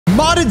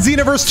Modded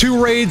Xenoverse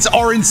 2 raids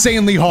are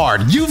insanely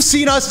hard. You've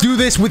seen us do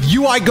this with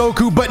UI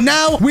Goku, but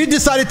now we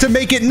decided to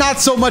make it not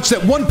so much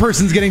that one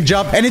person's getting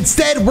jumped, and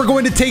instead we're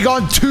going to take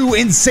on 2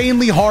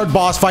 insanely hard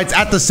boss fights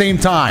at the same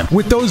time,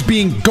 with those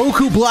being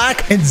Goku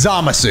Black and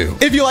Zamasu.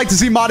 If you like to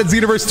see Modded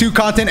Xenoverse 2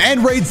 content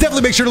and raids,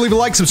 definitely make sure to leave a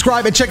like,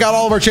 subscribe, and check out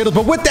all of our channels.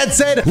 But with that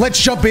said, let's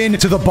jump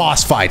into the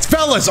boss fights.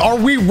 Fellas, are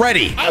we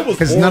ready?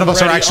 Because none of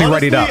us are actually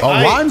ready to. Oh,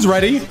 Rhyme's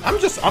ready. I'm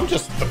just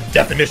the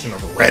definition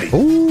of ready.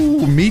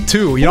 Ooh, me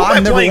too. You know,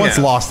 I've never once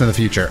lost in the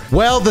future.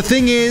 Well, the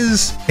thing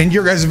is, in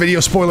your guys'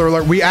 video, spoiler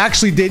alert, we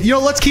actually did. You know,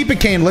 let's keep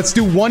it canon. Let's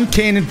do one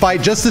canon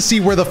fight just to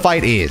see where the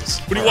fight is.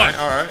 What do you want?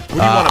 All right. What do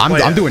you want to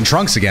play I'm doing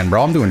Trunks again,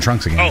 bro. I'm doing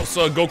Trunks again. Oh,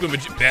 so Goku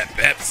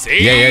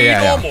Vegeta.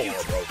 Yeah.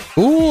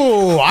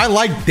 Ooh, I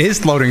like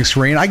this loading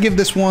screen. I give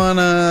this one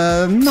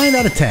a 9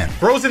 out of 10.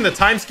 Bro's in the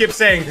time skip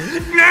saying,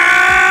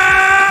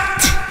 nah!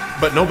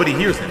 But nobody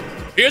hears him.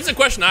 Here's the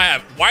question I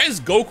have. Why is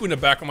Goku in the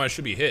background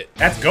should be hit?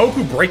 That's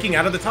Goku breaking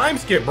out of the time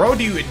skip, bro.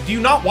 Do you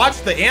not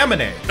watch the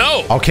anime?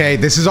 No. Okay,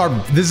 this is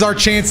our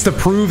chance to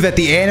prove that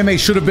the anime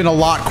should have been a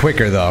lot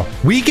quicker, though.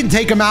 We can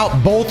take them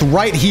out both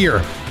right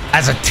here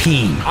as a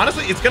team.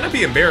 Honestly, it's gonna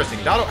be embarrassing.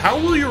 Dotto, how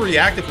will you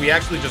react if we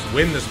actually just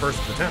win this first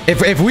attempt?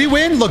 If we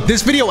win, look,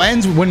 this video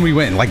ends when we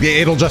win. Like,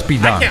 it'll just be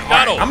done. I can't.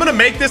 Right, I'm gonna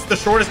make this the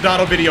shortest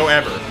Dotto video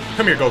ever.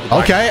 Come here,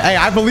 Goku. Okay, hey,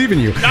 I believe in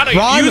you. Dotto,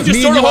 Ron, use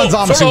me and you on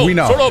Zamasu, we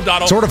know. Sword of Hope,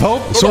 Dotto. Sword of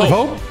Hope? Sword of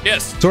Hope?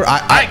 Yes.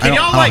 Can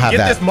y'all like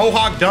get this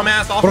Mohawk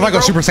dumbass off? What if I go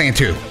Super Saiyan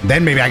 2?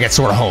 Then maybe I get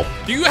Sword of Hope.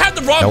 Do you have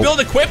the wrong build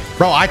equipped?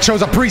 Bro, I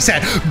chose a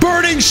preset.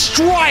 Burning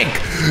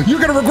Strike! You're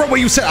gonna regret what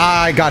you said.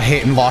 I got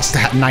hit and lost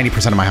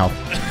 90% of my health.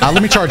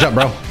 Let me charge up,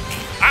 bro.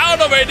 I don't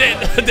know, man.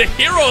 The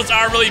heroes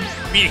aren't really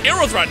being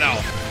heroes right now.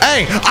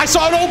 Hey, I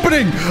saw an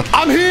opening.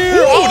 I'm here.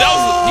 Ooh,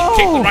 he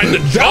kicked him right in the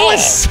jaw. That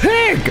was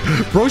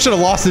sick. Bro should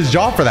have lost his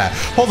jaw for that.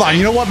 Hold on.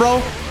 You know what,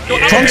 bro?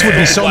 Trunks would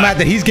be so mad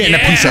that he's getting a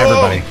piece of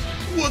everybody.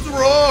 What's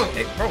wrong?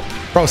 Hey,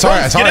 bro,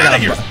 sorry. Get out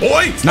of here,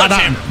 boy. Not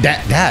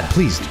Dad,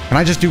 please. Can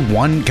I just do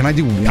one? Can I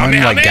do one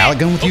like Gallic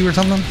gun with you or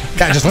something?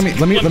 Dad, just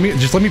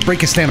let me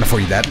break his stamina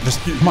for you, Dad.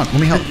 Just come on, let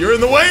me help. You're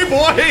in the way,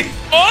 boy.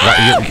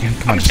 Right,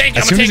 come on.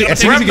 As soon as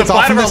he gets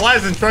off from this,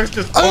 and Trunks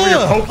just over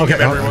your poking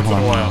him every once in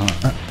a while.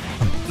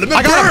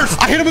 I got him.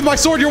 I hit him with my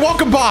sword. You're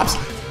welcome, Pops.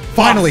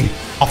 Finally,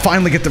 I'll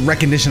finally get the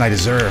recognition I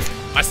deserve.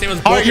 My stamina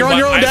was broken. All right, you're on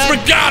your own, Dad.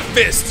 Super God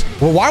Fist.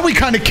 Well, why are we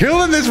kind of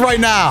killing this right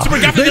now?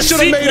 They should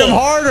have made him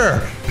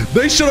harder.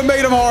 They should have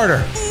made him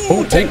harder.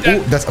 I'm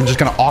just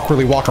gonna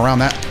awkwardly walk around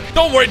that.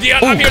 Don't worry,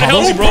 Dion. I'm here to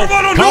help you, bro.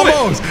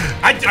 Combos.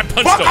 I punched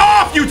him. Fuck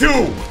off, you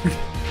two.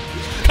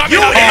 You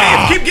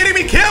idiots keep getting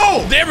me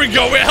killed! There we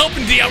go. We're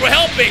helping, Dion. We're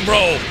helping,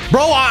 bro.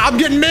 Bro, I'm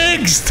getting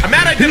mixed. I'm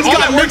mad I did all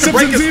that work to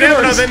break his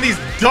stamina, then these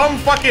dumb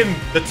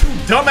the 2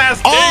 dumbass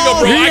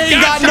bro. He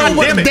ain't got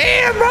nobody.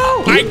 Damn,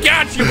 bro. I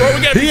got you, bro.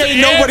 We got He ain't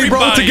nobody,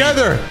 bro.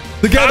 Together,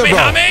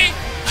 bro.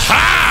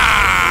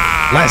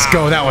 Ha! Let's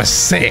go. That was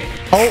sick.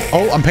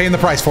 Oh, I'm paying the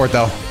price for it,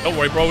 though. Don't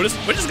worry, bro. We're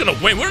just gonna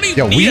win. We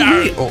don't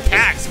need our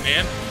CACs,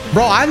 man.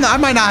 Bro, I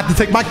might not have to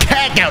take my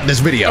CAC out in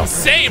this video. I'm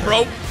saying,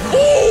 bro.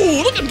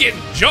 Ooh, look, I'm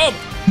getting jumped.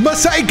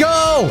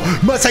 Masako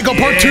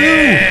part 2.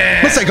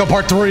 Masako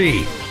part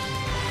 3.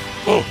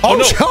 No.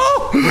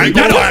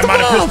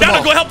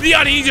 Dotto, go help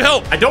Dion. He needs your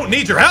help. I don't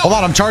need your help. Hold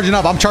on, I'm charging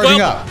up. Go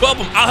help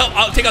him.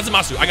 I'll take out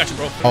Zamasu. I got you,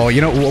 bro. Oh,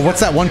 you know what's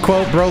that one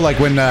quote, bro? Like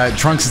when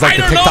Trunks is like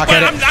the TikTok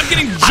edit. I'm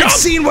getting jumped. I've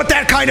seen what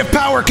that kind of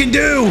power can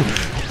do.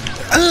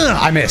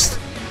 I missed.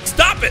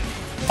 Stop it.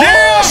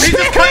 Damn, he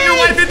just cut your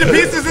life into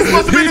pieces. This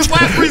must have been his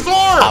last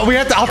resort.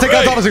 I'll take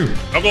out Zamasu.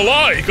 I'm gonna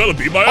lie. You gotta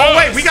beat my ass. Oh,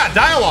 wait, we got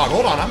dialogue.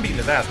 Hold on, I'm beating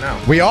his ass now.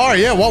 We are,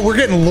 yeah. Well, we're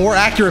getting lore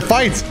accurate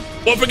fights.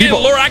 Well, if we're getting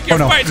lore accurate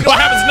fights, you know what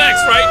happens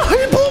next, right?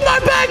 He pulled my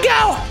back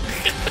out.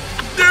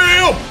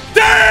 Damn!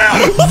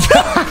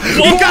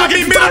 He got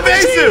me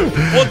mid-evasive.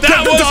 Well,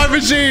 that was time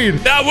machine.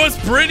 That was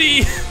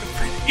pretty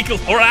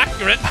lore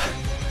accurate.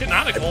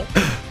 Canonical.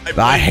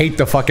 I hate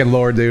the fucking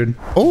lore, dude.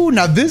 Oh,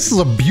 now this is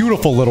a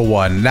beautiful little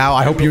one. Now,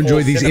 I hope you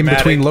enjoy these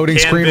in-between loading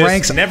screen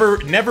ranks.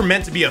 Never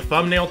meant to be a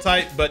thumbnail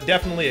type, but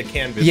definitely a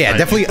canvas. Yeah, type.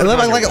 definitely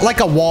like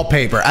a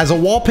wallpaper. As a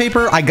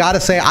wallpaper, I gotta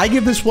say, I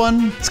give this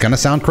one, it's gonna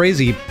sound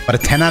crazy, but a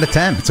 10 out of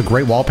 10. It's a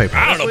great wallpaper.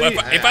 I don't know,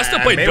 but if I still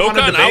played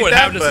Dokkan, I would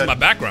have this in my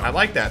background. I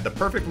like that. The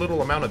perfect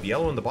little amount of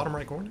yellow in the bottom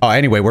right corner. Oh,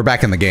 anyway, we're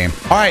back in the game.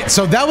 All right,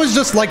 so that was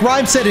just like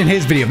Rhyme said in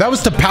his video. That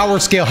was to power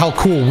scale how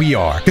cool we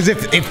are. Because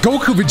if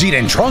Goku, Vegeta,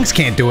 and Trunks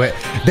can't do it,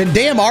 then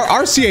damn, our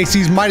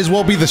CACs might as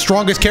well be the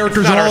strongest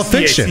characters in all of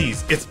fiction.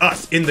 It's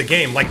us in the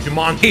game, like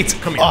Jumanji. It's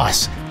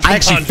us. I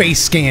actually face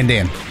scanned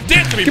in.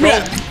 Dance to me, bro.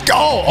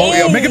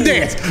 Oh, make him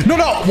dance. No.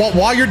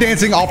 While you're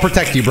dancing, I'll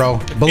protect you, bro.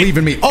 Believe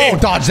in me. Oh,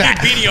 dodge that.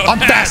 I'm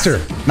faster.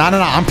 No.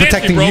 I'm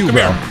protecting you,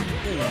 bro.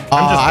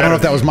 I don't know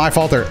if that was my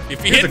fault or.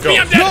 If he hits me,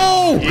 I'm dead.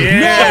 No.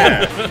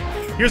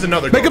 Here's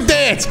another. Make him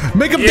dance.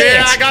 Make him dance.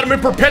 Yeah, I got him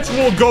in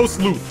perpetual ghost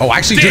loop. Oh,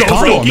 actually, just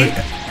combo him.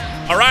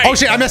 All right. Oh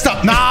shit, I messed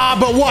up. Nah,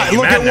 but what?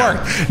 Look, it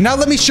worked. Now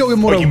let me show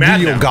him what a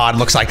real god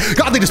looks like.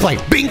 Godly display.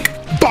 Bink,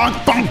 bonk,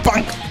 bonk,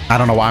 bonk. I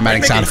don't know why I'm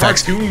adding sound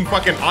effects. Cartoon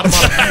fucking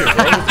automatic here,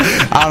 bro.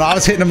 I don't know. I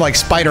was hitting him like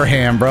Spider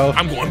Ham, bro.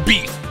 I'm going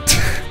beef.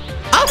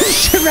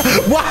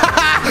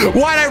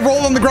 Why'd I roll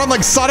on the ground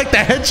like Sonic the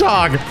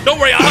Hedgehog? Don't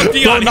worry, I'll help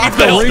Dion. Knock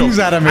the rings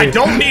out of me. I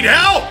don't need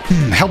help.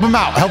 Help him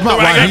out. Help him out,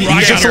 Ryan.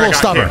 He's just a little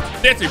stubborn.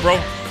 Dance me, bro.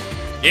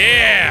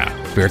 Yeah.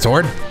 Spirit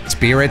Sword.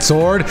 Spirit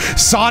Sword.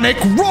 Sonic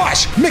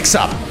Rush. Mix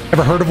up.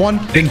 Ever heard of one?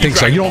 Didn't think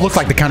so. You don't look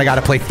like the kind of guy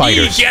to play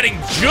fighters. He's getting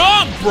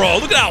jumped, bro.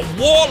 Look at that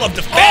wall of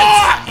defense.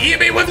 Oh, eat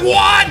me with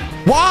one.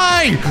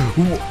 Why?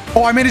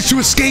 Oh, I managed to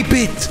escape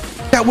it.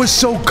 That was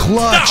so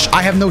clutch. No.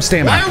 I have no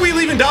stamina. Why are we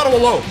leaving Dotto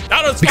alone?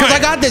 Because I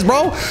got this,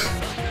 bro.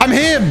 I'm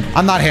him.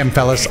 I'm not him,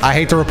 fellas. I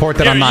hate to report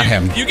that I'm not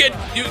him.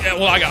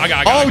 Well, I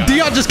got. Oh,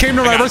 Dion just came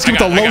to my rescue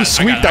with a low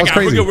sweep. That was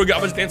crazy. We're good.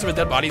 I'm just dancing with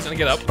dead bodies and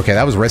get up. Okay,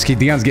 that was risky.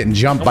 Dion's getting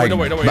jumped by. Don't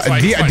worry.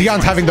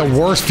 Dion's having the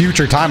worst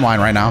future timeline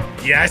right now.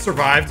 Yeah, I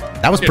survived.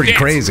 That was pretty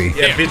crazy.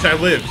 Yeah, bitch, I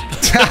lived.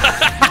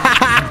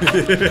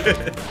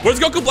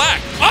 Where's Goku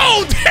Black?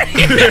 Oh,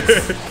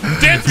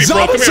 dance me,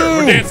 bro. Come here.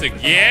 We're dancing.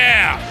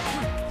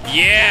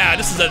 Yeah.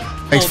 This is a.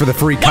 Thanks for the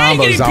free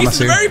combo,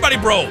 Zamasu. Everybody,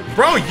 bro.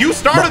 Bro, you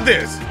started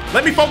this.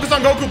 Let me focus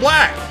on Goku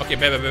Black. Okay,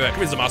 baby. Come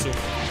here, Zamasu.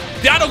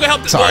 Dotto, go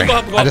help. Sorry, go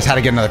help. I just had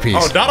to get another piece.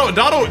 Oh,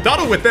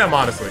 Dotto with them,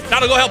 honestly.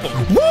 Dotto, go help him.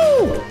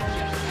 Woo!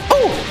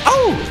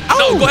 Oh!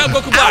 No, go help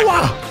Goku Black.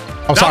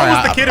 Oh, sorry. Dotto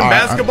was the kid in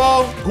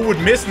basketball who would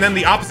miss, and then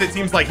the opposite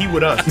team's like he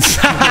would us.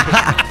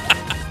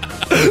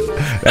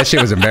 That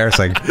shit was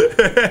embarrassing.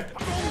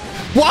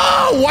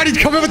 Whoa! Why did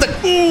you come in with the?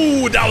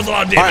 Ooh, that was a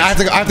lot of damage. All right,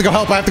 I have to go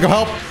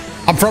help.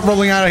 I'm front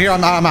rolling out of here.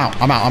 I'm out.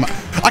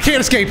 I can't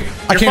escape.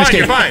 I can't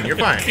escape. You're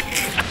fine.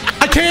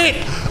 I can't.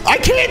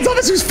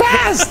 Zomasu's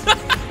fast.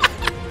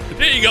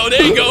 There you go.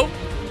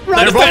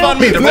 They're both on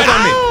me. Defend.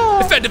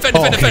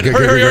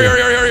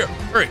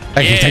 Hurry.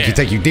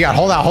 Thank you. Dion,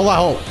 hold out.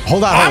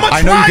 I'm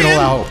I know you can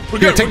hold out.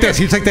 Here,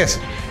 take this.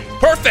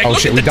 Perfect. Oh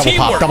shit, we double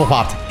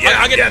popped. Yeah,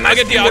 I'll get Dion.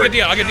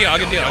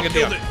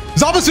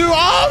 Zamasu,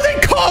 oh, they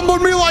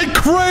comboed me like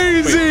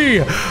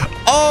crazy.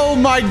 Oh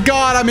my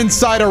god, I'm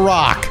inside a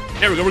rock.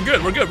 There we go. We're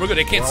good.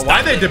 They can't stop. Why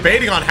are they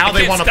debating on how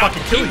they want to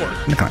fucking kill you?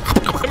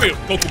 Come here,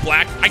 Goku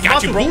Black. I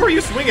got you, bro. Who are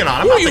you swinging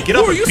on? I'm about to get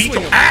up and beat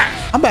your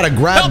ass. I'm about to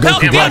grab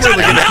Goku Black.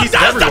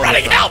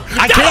 Help!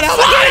 I can't help.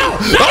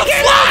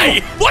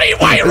 Why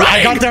are you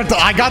running?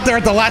 I got there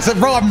at the last.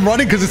 Bro, I'm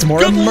running because it's more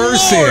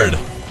immersive.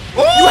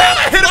 Oh, you have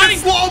to hit him in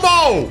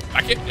slow-mo.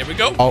 There we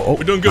go. Oh,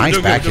 we're doing good. Nice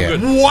back hit.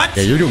 What?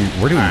 Yeah,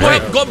 we're doing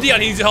great. Go up, Dion.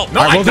 He needs your help.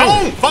 No, I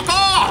don't. Fuck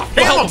off.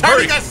 Hey, I'm tired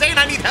of you guys saying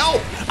I need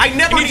help. I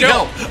never need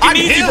help. I'm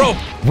easy, bro.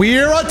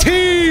 We're a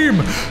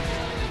team.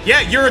 Yeah,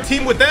 you're a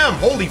team with them.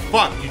 Holy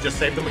fuck. You just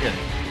saved them again.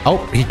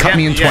 Oh, he cut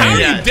me in 20. How are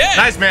you dead?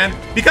 Nice, man.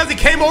 Because he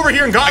came over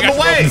here and got in the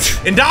way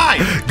and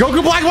died.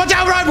 Goku Black, watch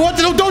out, Ryan.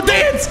 Don't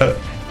dance.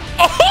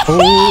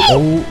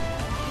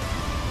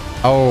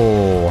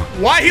 Oh.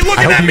 Why are you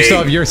looking at me? I hope you still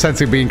have your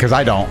sensu bean because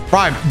I don't.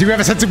 Ryan, do you have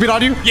a sensu bean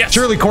on you? Yes.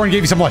 Surely Corn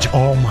gave you some lunch.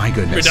 Oh my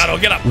goodness. Dotto,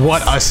 get up.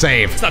 What a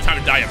save. It's not time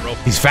to die yet, bro.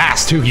 He's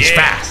fast too. He's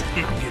fast.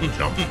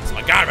 That's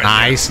my guy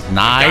right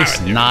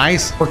there.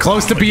 Nice. We're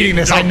close to beating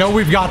this. I know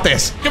we've got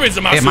this. Come here,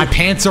 Zamasu. Yeah, my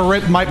pants are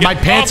ripped. My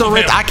pants are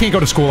ripped. I can't go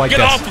to school like this.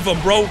 Get off of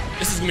him, bro.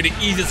 This is gonna be the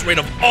easiest raid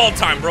of all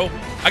time, bro.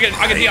 I get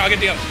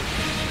Dion.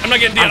 I'm not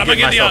getting Dion.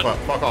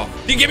 Fuck off.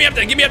 Give me up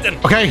then.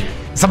 Okay.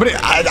 Somebody,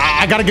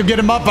 I gotta go get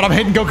him up, but I'm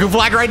hitting Goku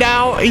Black right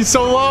now. He's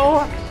so low.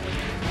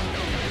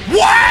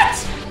 What?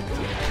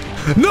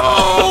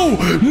 No!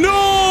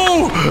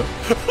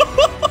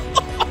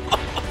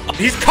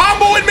 He's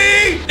comboing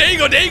me. There you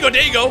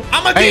go.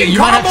 I'm a you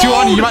might have two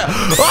on you.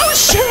 Oh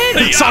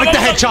shit! Sonic the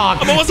Hedgehog.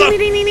 I'm almost up.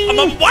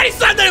 Why is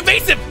that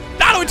evasive?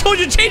 Dotto, I told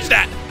you to change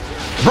that.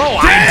 Bro,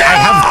 I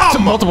have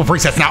multiple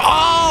presets now.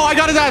 Oh, I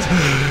got his ass.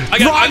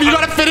 Rob, you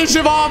gotta finish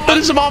him off.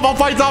 I'll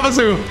fight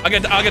Zamasu. I'll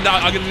get Dion.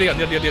 Get me.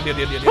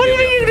 Oh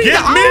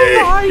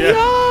my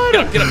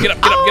god. Get up.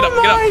 Oh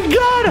my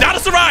god. Dotto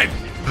survived.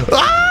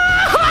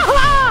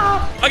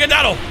 I got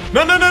Dotto.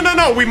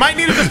 No. We might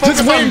need to just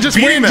focus on just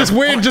win.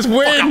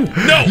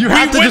 No, you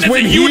have to just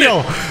win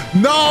heal.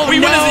 No, we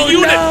win as a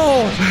unit.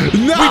 No.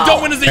 We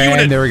don't win as a unit.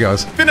 And there he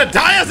goes. Finna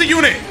die as a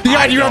unit.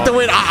 Yeah, you have to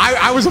win.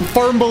 I was a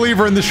firm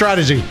believer in the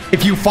strategy.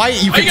 If you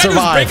fight, you can survive.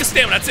 All you gotta do is break a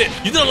stamina. That's it.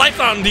 You did a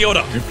lifeline on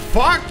Diota.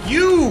 Fuck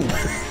you.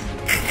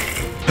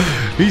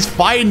 He's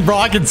fighting, bro.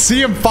 I can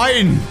see him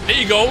fighting. There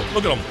you go.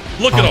 Look at him.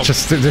 Look at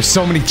him. There's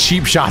so many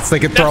cheap shots they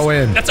could throw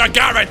in. That's our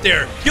guy right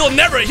there. He'll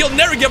never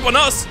give up on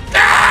us.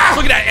 Ah!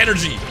 Look at that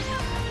energy.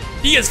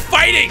 He is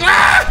fighting.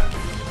 Ah!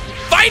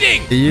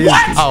 Fighting.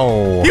 What?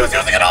 Oh. He was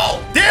using it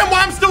all. Damn,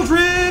 why I'm still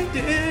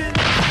drifting.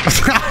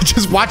 I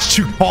just watched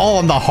you fall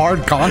on the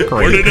hard concrete.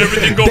 Where did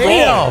everything go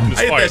wrong?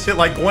 I hit that shit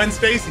like Gwen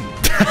Stacy.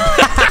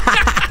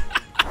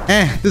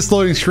 This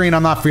loading screen,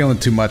 I'm not feeling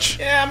too much.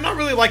 Yeah, I'm not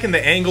really liking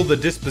the angle, the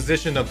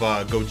disposition of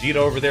Gogeta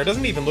over there.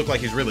 Doesn't even look like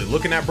he's really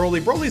looking at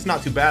Broly. Broly's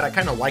not too bad. I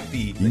kind of like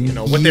the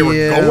what they were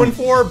going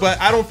for, but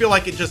I don't feel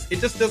like it just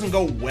doesn't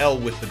go well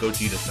with the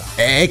Gogeta stuff.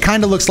 It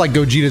kind of looks like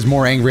Gogeta's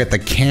more angry at the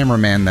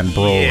cameraman than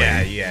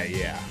Broly.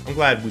 Yeah. I'm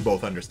glad we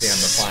both understand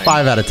the fine.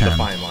 5 out of 10. The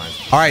fine lines.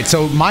 All right,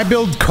 so my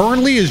build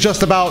currently is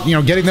just about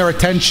getting their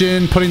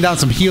attention, putting down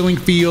some healing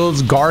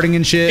fields, guarding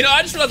and shit.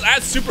 I just realized I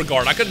had super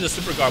guard. I couldn't just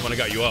super guard when I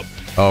got you up.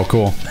 Oh,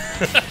 cool.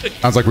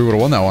 Sounds like we would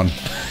have won that one.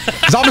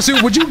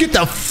 Zamasu, would you get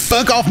the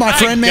fuck off my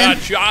friend, man?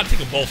 Got you. I'll take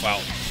them both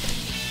out.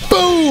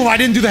 Boom! I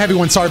didn't do the heavy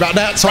one. Sorry about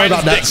that. Sorry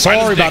about that.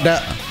 Sorry about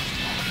that.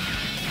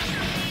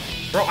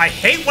 Bro, I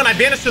hate when I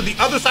vanish to the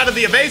other side of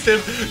the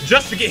evasive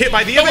just to get hit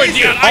by the evasive.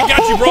 Dion, I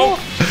got you, bro.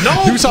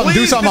 No, do something.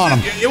 please, do something on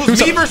him. It was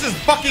me versus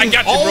fucking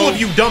all of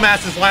you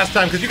dumbasses last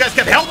time because you guys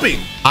kept helping.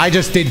 I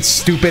just did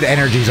stupid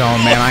energy zone,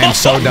 man. I am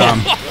so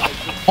dumb.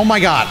 Oh my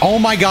god. Oh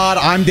my god.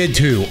 I'm dead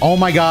too. Oh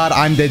my god.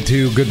 I'm dead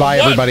too. Goodbye,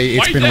 everybody.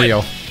 It's been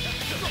real.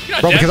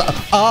 Bro, because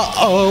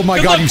oh my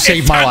god, you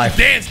saved my life.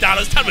 Dance, Donna.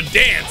 It's time to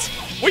dance.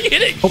 Where are you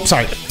hitting? Oh,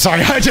 sorry.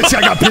 Sorry. I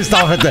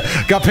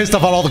got pissed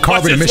off on all the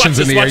carbon emissions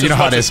in the air. You know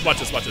how it is. Watch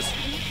this.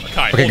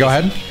 Okay, go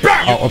ahead.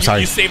 Oh, I'm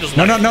sorry. You saved his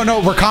life. No.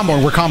 We're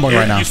comboing. We're comboing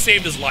right now. You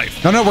saved his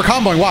life. No. We're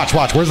comboing. Watch.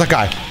 Where's that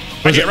guy?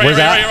 Where's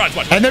that?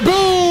 Watch. And then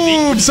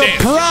boom!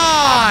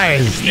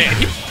 Surprise! He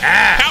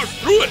powered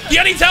through it. He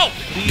needs help.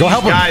 Go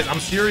help him. Guys, I'm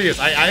serious.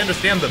 I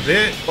understand the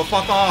bit, but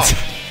fuck off.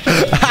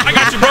 I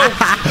got you, bro.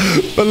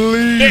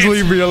 Please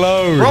leave me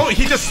alone. Bro,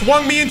 he just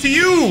swung me into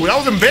you. That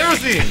was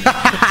embarrassing.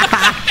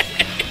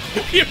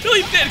 You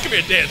really did. Come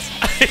here, dance.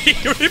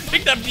 You really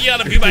picked up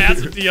Dion and beat my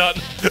ass with Dion.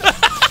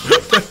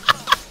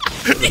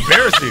 It's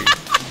embarrassing.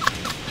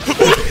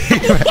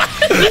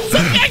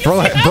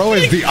 Bro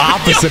is the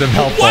opposite of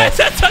helpful. What?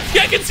 That's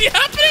something I can see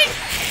happening?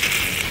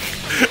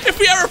 If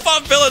we ever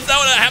fought villains, that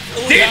would have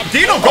happened.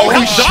 Dino, go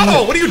help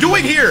Dono. What are you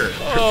doing here?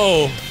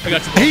 Oh, I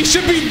got you. He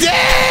should be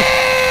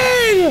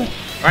dead.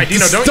 All right,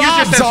 Dino, don't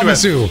Stop, use your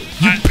sensu.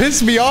 Zamasu. You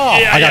pissed me off.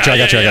 Yeah, I got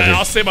you.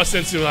 I'll save my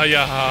sensu.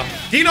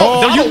 Dino,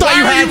 oh, Dono, you thought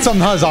you had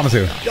something, huh,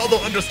 Zamasu? Y'all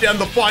don't understand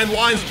the fine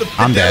lines, the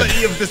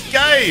fidelity of this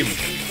game.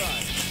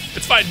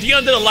 It's fine.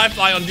 Dion did a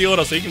lifeline on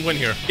Diodo, so you can win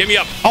here. Get me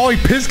up. Oh, he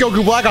pissed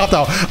Goku Black off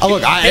though. Oh,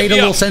 look, I ate a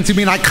little sensu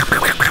bean. I'm good.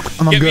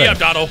 Get me up,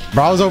 Dono.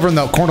 Bro, I was over in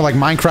the corner like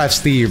Minecraft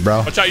Steve, bro.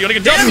 Watch out, you wanna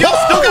get Damn, jumped? y'all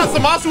still got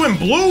Zamasu in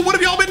blue? What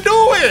have y'all been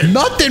doing?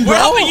 Nothing, bro. We're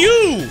helping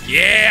you.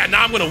 Yeah,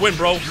 now I'm gonna win,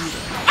 bro.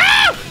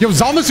 Yo,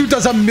 Zamasu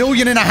does 1.5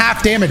 million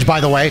damage,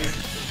 by the way.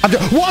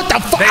 What the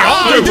fuck?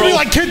 They did me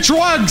like kid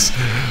drugs.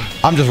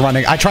 I'm just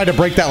running. I tried to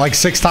break that like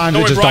 6 times.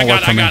 It just don't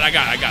work for me. I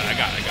got it.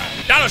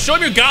 Dono, show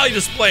me your Gali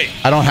display.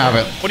 I don't have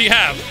it. What do you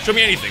have? Show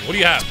me anything. What do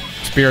you have?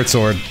 Spirit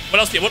sword. What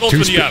else do you have? What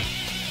ultimate do you have?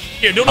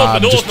 Here, do an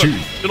ultimate.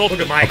 Look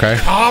at my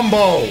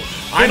combo.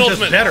 I'm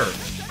just better.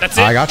 That's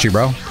it. I got you,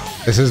 bro.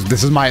 This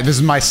is my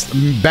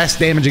best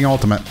damaging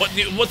ultimate.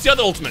 What's the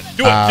other ultimate?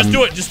 Do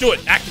it. Just do it.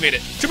 Activate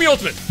it. Show me your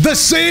ultimate. The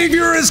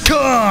savior has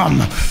come.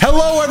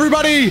 Hello,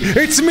 everybody.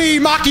 It's me,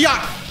 Makiya.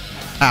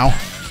 Ow.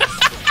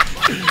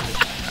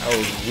 That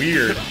was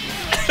weird.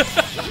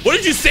 What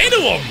did you say to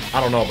him? I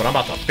don't know, but I'm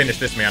about to finish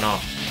this man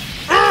off.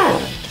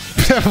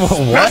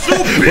 What?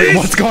 Wait,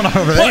 what's going on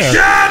over there? Wait,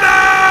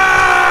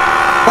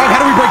 how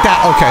do we break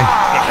that? Okay.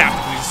 You have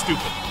to. He's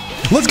stupid.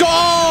 Let's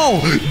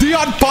go!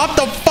 Dion popped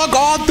the fuck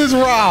off this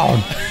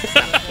round.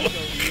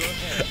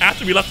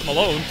 After we left him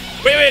alone.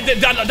 Wait,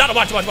 Dono,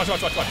 watch.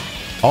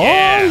 Oh,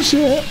 yeah.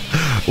 shit.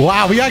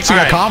 Wow, we actually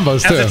got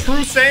combos, too. As a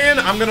true Saiyan,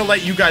 I'm going to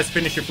let you guys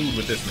finish your food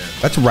with this, man.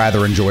 That's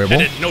rather enjoyable.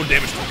 That did no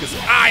damage to him because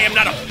I am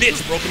not a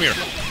bitch, bro. Come here.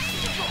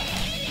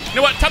 You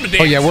know what? Time to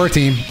dance. Oh, yeah, we're a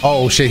team.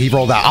 Oh, shit, he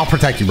rolled out. I'll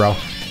protect you, bro.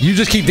 You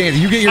just keep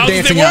dancing. You get your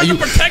dancing out. Where's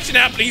the protection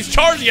happening? He's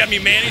charging at me,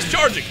 man. He's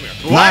charging. Come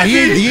here. Why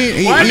is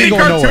he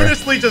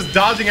cartoonishly just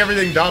dodging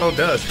everything Dono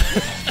does?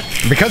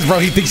 Because, bro,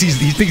 he thinks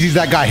he's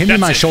that guy. Hit me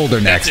in my shoulder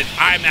next. That's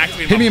it. I'm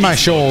activating. Hit me in my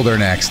shoulder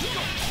next.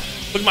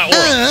 Look at my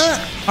aura.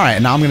 All right,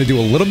 now I'm gonna do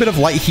a little bit of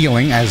light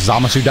healing as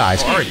Zamasu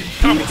dies. Where are you?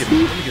 Let me get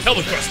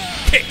Helmet Crust.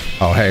 Kick.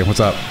 Oh, hey, what's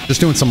up? Just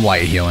doing some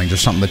light healing,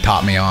 just something to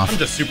top me off. I'm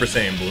just Super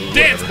Saiyan Blue.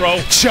 Dance, bro.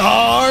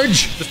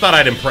 Charge. Just thought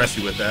I'd impress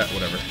you with that.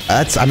 Whatever.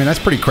 That's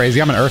pretty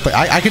crazy. I'm an earthly.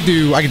 I could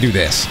do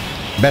this.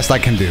 Best I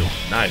can do.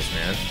 Nice,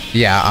 man.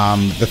 Yeah.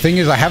 The thing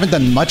is, I haven't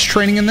done much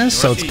training in this,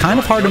 so it's kind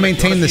of hard to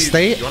maintain the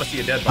state. You want to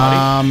see a dead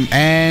body?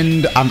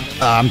 And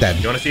I'm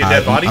dead. You want to see a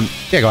dead body?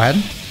 Yeah, go ahead.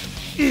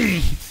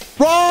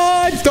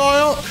 Run,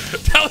 style.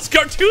 That was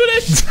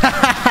cartoonish.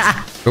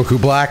 Goku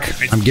Black,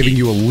 I'm giving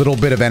you a little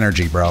bit of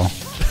energy, bro.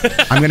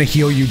 I'm gonna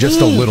heal you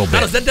just a little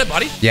bit. Is that dead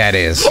body? Yeah, it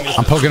is.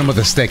 I'm poking him with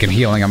a stick and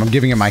healing him. I'm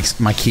giving him my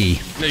key.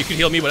 No, you can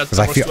heal me, but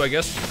that's the I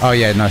guess. Oh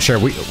yeah, no, sure.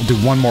 We'll do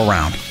one more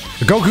round.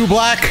 Goku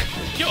Black,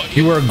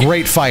 you were a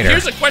great fighter.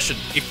 Here's a question: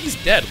 if he's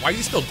dead, why is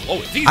he still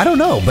glowing? I don't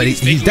know, but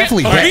he's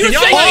definitely dead.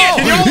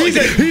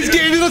 He's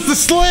giving us the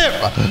slip.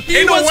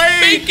 He was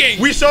faking.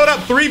 We showed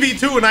up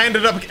 3v2 and I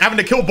ended up having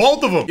to kill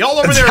both of them. Y'all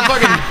over there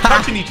fucking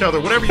touching each other,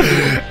 whatever you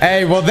do.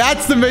 Hey, well,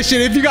 that's the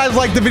mission. If you guys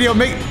like the video,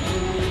 make...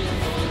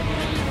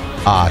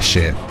 Ah,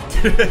 shit.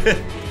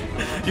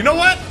 You know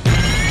what?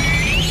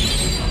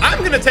 I'm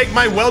going to take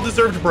my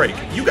well-deserved break.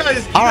 You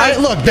guys... All right,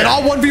 look, then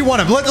I'll 1v1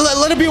 him.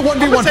 Let it be a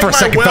 1v1 for a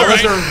second,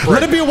 fellas.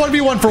 Let it be a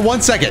 1v1 for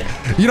 1 second.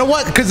 You know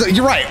what? Because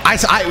you're right.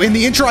 In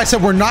the intro, I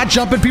said we're not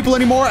jumping people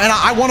anymore, and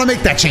I want to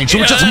make that change. So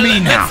it's just me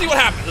now. Let's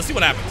see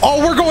what happens.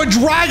 Oh, we're going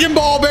Dragon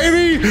Ball,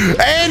 baby.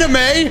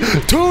 Anime,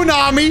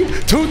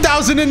 Toonami,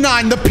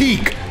 2009, the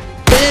peak.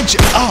 Bitch.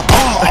 Oh,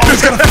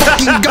 he's got a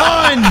fucking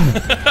gun.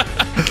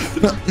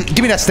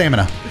 Give me that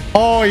stamina.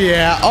 Oh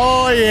yeah.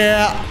 Oh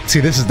yeah. See,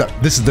 this is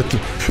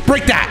the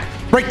break that.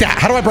 Break that.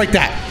 How do I break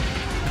that?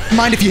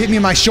 Mind if you hit me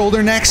in my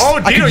shoulder next? Oh,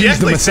 Dino, you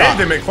actually saved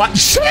him. It's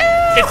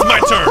my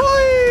turn.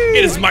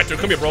 It is my turn.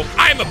 Come here, bro.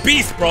 I am a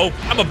beast, bro.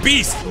 I'm a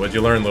beast. So what'd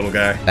you learn, little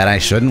guy? That I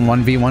shouldn't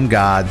 1v1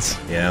 gods.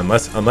 Yeah,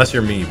 unless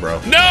you're me,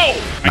 bro. No.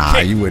 Nah,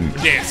 you wouldn't.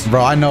 Dance.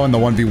 Bro, I know in the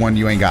 1v1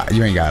 you ain't got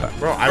it.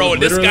 Bro, I would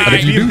this literally guy.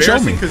 it'd be You do show me.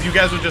 embarrassing because you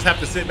guys would just have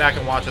to sit back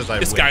and watch as I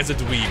This win. guy's a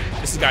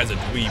dweeb. This guy's a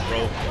dweeb,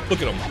 bro.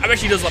 Look at him. I bet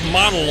he does like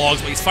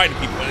monologues when he's fighting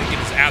people and he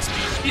gets his ass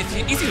beat.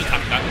 He's even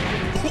talking about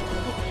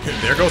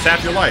it. There goes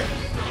half your life.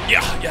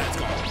 Yeah, it's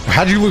gone.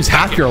 How'd you lose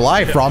half your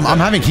life, bro? I'm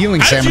having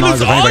healing How did you stamina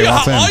lose if anybody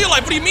wants in. all your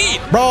life? What do you mean?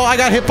 Bro, I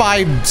got hit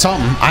by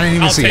something. I didn't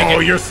even see take it. Oh,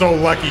 you're so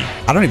lucky.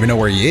 I don't even know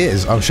where he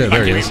is. Oh shit,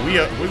 there he is. We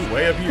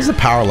way up here. What's the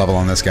power level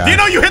on this guy?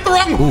 Dino, you hit the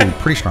wrong one. Ooh,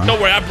 pretty strong.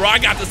 Don't worry, bro. I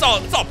got this.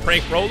 It's all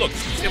prank, bro. Look,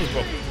 his was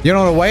broken. You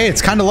know, in a way,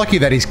 it's kind of lucky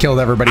that he's killed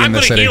everybody in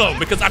the city. I'm gonna heal him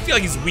because I feel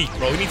like he's weak,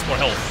 bro. He needs more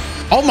health.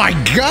 Oh my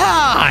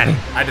god!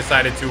 I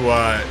decided to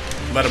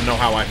let him know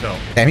how I felt.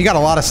 Damn, he got a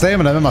lot of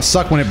stamina. That must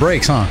suck when it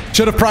breaks, huh?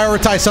 Should have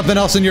prioritized something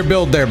else in your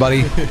build there,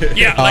 buddy.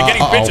 Yeah, like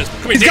getting bitches.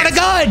 Come here, He's got a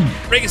gun!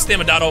 Break his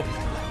stamina, Dotto.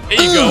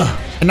 There you go.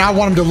 And now I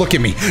want him to look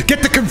at me.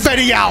 Get the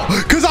confetti out,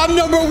 because I'm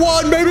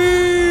 #1,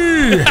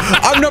 baby!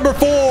 I'm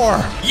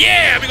 #4.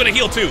 Yeah, we're gonna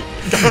heal too.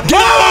 Get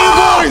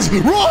out, boys!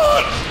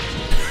 Run!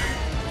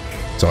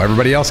 So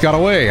everybody else got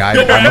away. I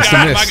must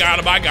have missed.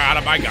 I got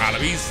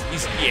him. He's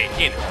he ain't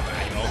it,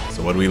 you know.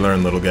 So what do we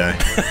learn, little guy?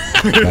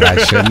 That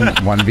I shouldn't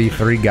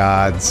 1v3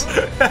 gods.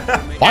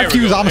 Why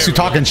accuse Zamasu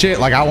talking shit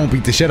like I won't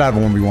beat the shit out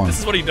of a 1v1? This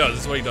is what he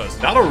does.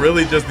 That'll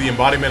really just the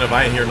embodiment of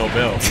I ain't hear no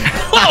bell.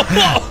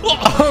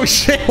 Oh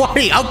shit, why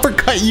he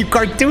uppercut you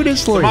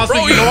cartoonishly?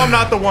 Zamasu, you know I'm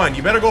not the one.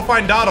 You better go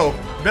find Dotto.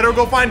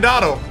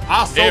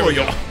 I'll solo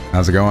you.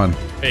 How's it going?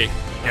 Hey,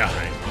 yeah.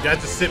 You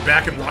guys just sit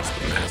back and watch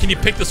the match. Can you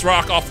pick this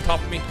rock off the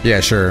top of me? Yeah,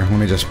 sure. Let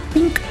me just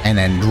pink, and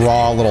then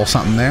draw a little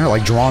something there,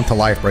 like draw into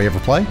life, bro. You ever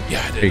play?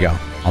 Yeah, I did. There you go.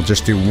 I'll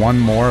just do one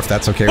more if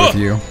that's okay with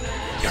you.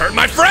 You hurt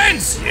my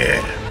friends!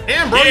 Yeah.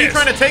 Damn, bro, you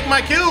trying to take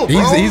my kill,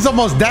 bro. He's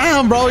almost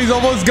down, bro. He's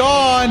almost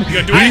gone. You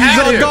gonna do it?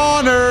 He's a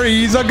goner.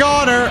 He's a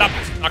goner. Stop.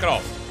 Knock it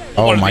off.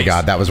 Oh my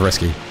god, that was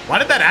risky. Why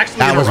did that actually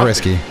That was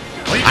interrupt risky. you?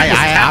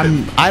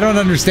 I don't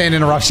understand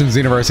interruptions,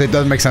 universe. It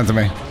doesn't make sense to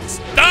me.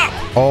 Stop!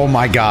 Oh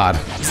my god.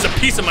 This is a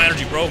piece of my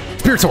energy, bro.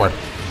 Spirit sword.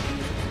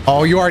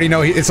 Oh, you already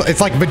know. It's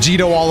like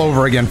Vegito all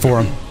over again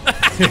for him.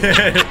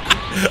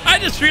 I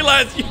just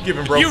realized you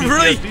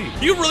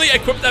really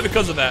equipped that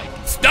because of that.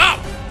 Stop!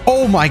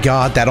 Oh my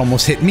god, that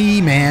almost hit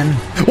me, man.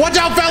 Watch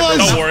out, fellas!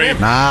 Don't worry.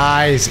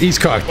 Nice. He's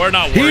cooked. We're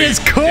not He worried. is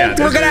cooked. Yeah,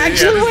 We're gonna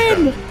actually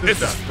win.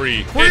 This is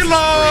free.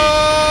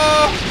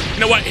 Reload! You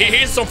know what?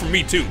 Here's some for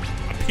me too.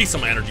 A piece of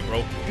my energy, bro.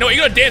 You know what?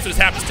 You gotta dance when this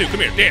happens too. Come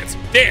here, dance.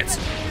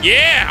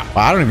 Yeah!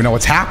 Well, I don't even know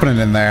what's happening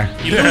in there.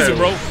 You losing,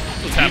 bro.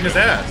 What's happening? his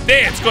ass.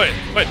 Dance. Go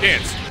ahead,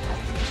 dance.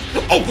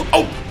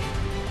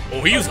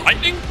 Oh, he used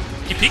lightning?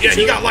 Yeah,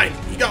 he got light.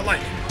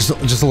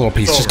 Just a little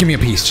piece. Just give me a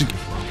piece. Just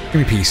give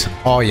me a piece.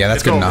 Oh yeah,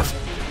 that's good enough.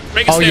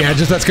 Oh yeah,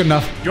 that's good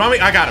enough. You want me?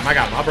 I got him.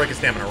 I'll break his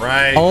stamina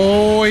right.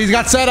 Oh, he's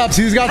got setups.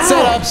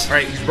 All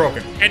right, he's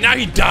broken. And now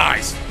he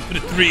dies for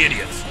the 3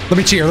 idiots. Let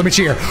me cheer.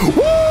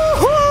 Woohoo!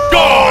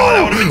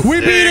 Oh, we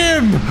beat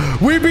him.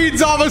 We beat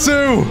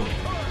Zamasu.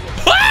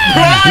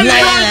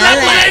 Hey,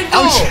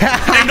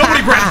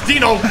 nobody grabs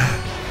Dino.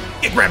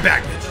 Get grabbed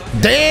back,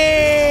 bitch.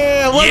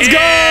 Damn! Let's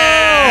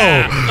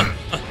go.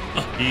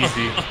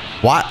 Easy.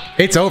 What?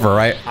 It's over,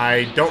 right?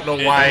 I don't know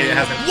why it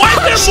hasn't. Why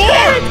is there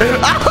more?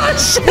 Oh,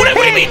 shit. What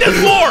do you mean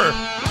there's more?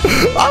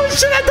 Oh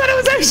shit! I thought it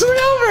was actually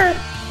over.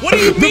 What do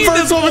you mean The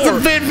first one was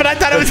a fit, but I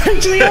thought it was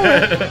actually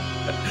over.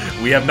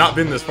 We have not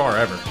been this far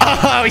ever.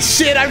 Oh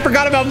shit! I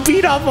forgot about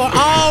beat up.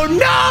 Oh no!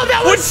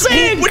 That was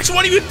sick. Which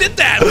one of you did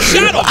that? Who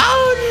shot him?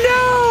 Oh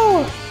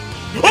no!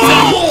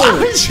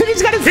 Oh! Shit!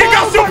 He's got his. He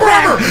got super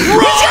armor.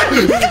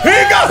 Run!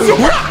 He got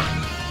super.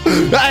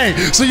 Hey,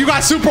 so you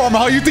got super armor,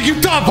 huh? You think you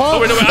tough, huh?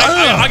 Oh, wait,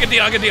 I'll get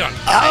Dion.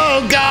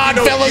 Oh god,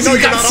 fellas, you know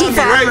he's got you're not on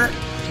super me, right? armor.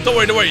 Don't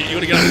worry, you're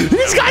gonna get him.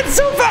 He's got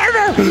super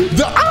armor.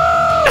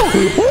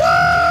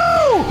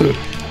 Woo!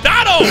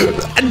 Dotto!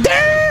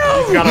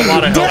 Damn! He's got a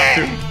lot of health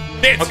too.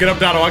 Dance. I'll get up,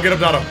 Dotto.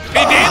 He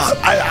dance.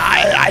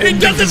 I He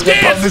didn't think this doesn't would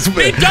come dance. this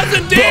way. He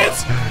doesn't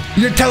dance.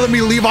 You're telling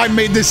me Levi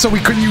made this so we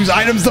couldn't use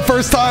items the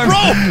first time?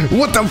 Bro!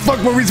 What the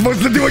fuck were we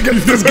supposed to do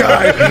against this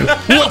guy?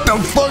 What the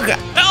fuck?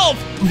 Help!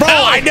 Bro,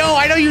 Help!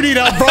 I know you need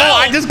help, bro.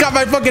 I just got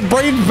my fucking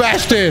brain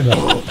bashed in.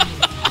 All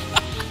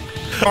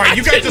right,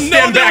 you guys just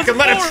stand back and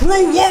let a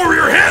true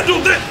warrior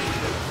handle this.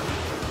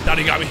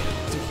 Dotto got me.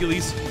 Some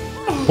Achilles.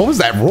 What was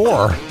that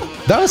roar?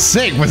 That was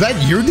sick. Was that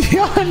you,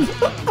 Dion?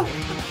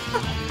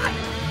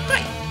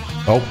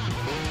 Oh.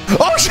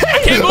 Oh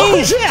shit!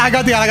 Oh shit! I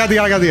got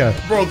Dion.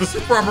 Bro, the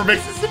super armor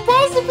makes this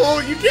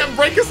impossible. You can't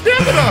break his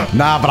stamina.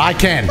 Nah, but I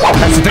can.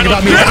 That's the thing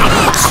about me.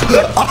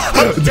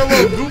 Still a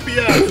little goofy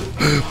ass.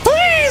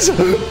 Please!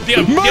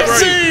 Dion,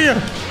 Mercy!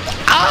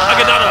 I'll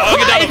get down. I'll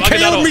get down. He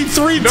killed me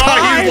 3 No,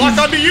 times. he's locked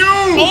onto you.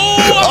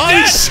 Oh,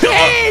 I'm dead.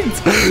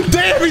 Shit!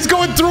 Damn, he's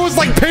going through us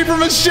like paper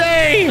mache.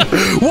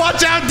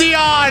 Watch out,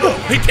 Dion.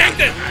 He tanked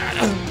it.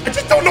 I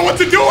just don't know what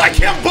to do. I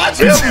can't budge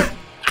him.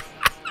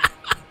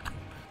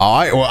 All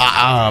right,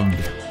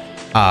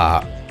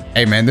 well,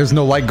 hey man, there's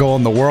no light goal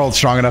in the world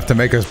strong enough to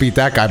make us beat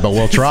that guy, but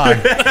we'll try.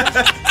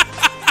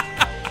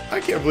 I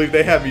can't believe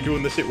they have me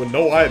doing this shit with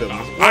no items.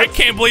 I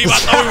can't believe I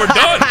thought we were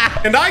done.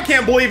 And I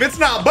can't believe it's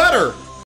not butter.